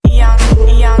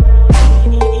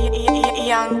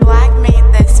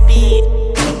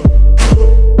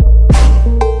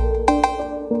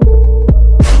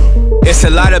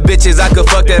lot of bitches I could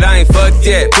fuck that I ain't fucked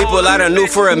yet. People I done knew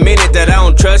for a minute that I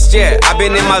don't trust yet. I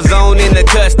been in my zone in the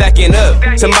cut stacking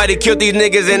up. Somebody killed these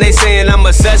niggas and they saying I'm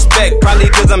a suspect. Probably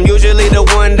cause I'm usually the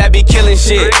one that be killing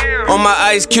shit. On my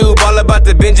Ice Cube, all about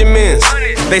the Benjamins.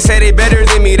 They say they better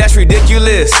than me, that's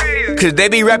ridiculous. Cause they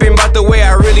be rapping about the way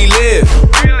I really live.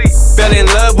 Fell in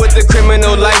love with the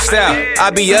criminal lifestyle. I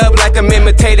be up like I'm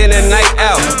imitating a night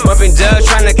out. Bumping jugs,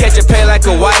 trying to catch a play like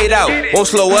a whiteout. Won't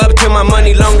slow up till my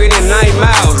money longer than 9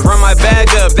 miles. Run my bag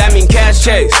up, that mean cash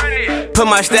chase. Put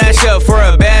my stash up for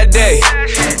a bad day.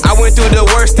 I went through the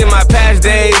worst in my past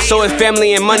days, so it's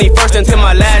family and money first until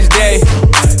my last day.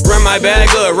 Run my bag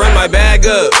up, run my bag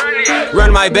up.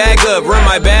 Run my bag up, run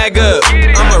my bag up.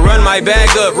 I'ma run my bag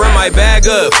up, run my bag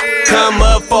up. Come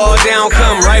up, fall down,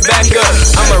 come right back up.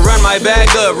 I'ma run my bag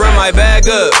up, run my bag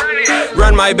up.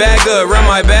 Run my bag up, run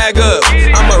my bag up.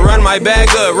 I'ma run my bag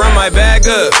up, run my bag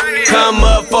up. Come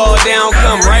up, fall down,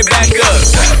 come right back up.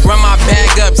 Run my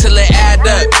bag up till it add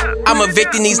up. I'm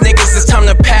evicting these niggas, it's time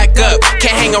to pack up.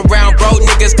 Can't hang around broke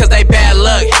niggas cause they bad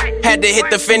luck. Had to hit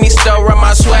the Fendi store, run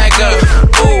my swag up.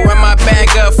 Ooh, run my bag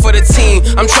up for the team.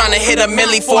 I'm trying to hit a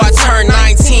milli before I turn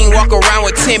 19. Walk around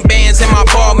with 10 bands in my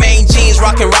ball main jeans.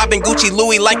 Rockin' Robin, Gucci,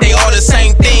 Louis like they all the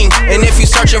same thing. And if you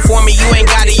searching for me, you ain't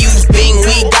gotta use Bing.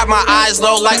 We got my eyes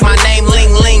low like my name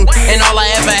Ling Ling. And all I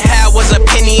ever had was a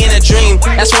penny in a dream.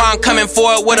 That's why I'm coming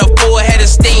forward with a full head of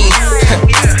steam.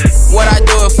 What I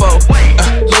do it for?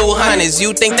 Lil Hunters,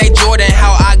 you think they Jordan,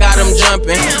 how I got them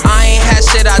jumping. I ain't had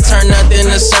shit, I turn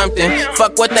nothing to something.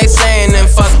 Fuck what they saying and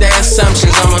fuck their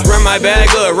assumptions. I'ma run my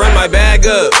bag up, run my bag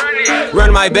up.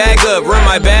 Run my bag up, run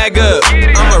my bag up.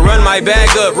 I'ma run my bag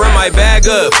up, run my bag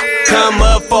up. Come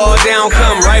up, fall down,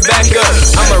 come right back up.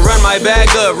 I'ma run my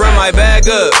bag up, run my bag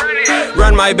up.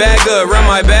 Run my bag up, run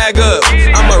my bag up.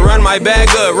 I'ma run my bag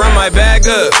up, run my bag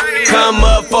up. Come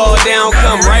up, fall down,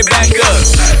 come right back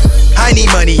up. I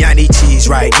need money, I need cheese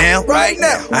right now. Right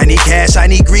now. I need cash, I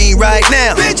need green right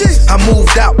now. Bitches. I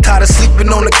moved out, tired of sleeping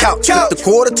on the couch. With the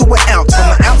quarter to an ounce, from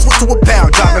an ounce to a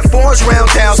pound. Driving fours around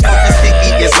town, smoking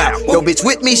sticky is loud. Yo, bitch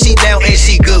with me, she down and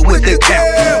she good with the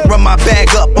count. Run my bag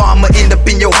up, or I'ma end up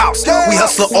in your house. We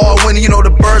hustle all winter, you know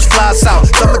the birds fly south.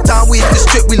 Summertime we hit the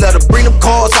strip, we let her bring them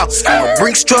cars out.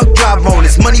 Brinks truck drive on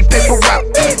this money paper route.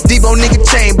 Debo nigga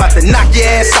chain, bout to knock your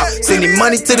ass out. Sending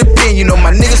money to the pen, you know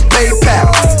my niggas pay pal.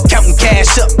 Counting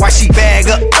cash up, why she bag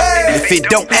up? If it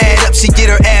don't add up, she get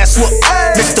her ass whooped.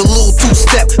 Mr. Lil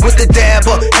two-step with the dab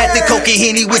up. Had the coke and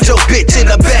Henny with your bitch in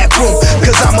the back room.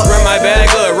 Cause I'ma run my bag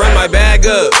up, run my bag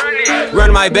up.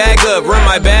 Run my bag up, run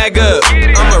my bag up.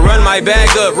 I'ma run my bag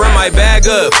up, run my bag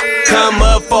up. Come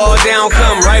up, fall down,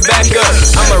 come right back up.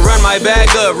 I'ma run my bag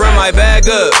up, run my bag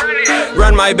up.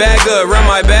 Run my bag up, run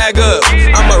my bag up.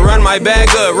 I'ma run my bag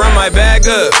up, run my bag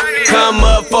up. Come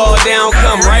up, fall down,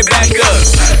 come right back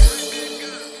up.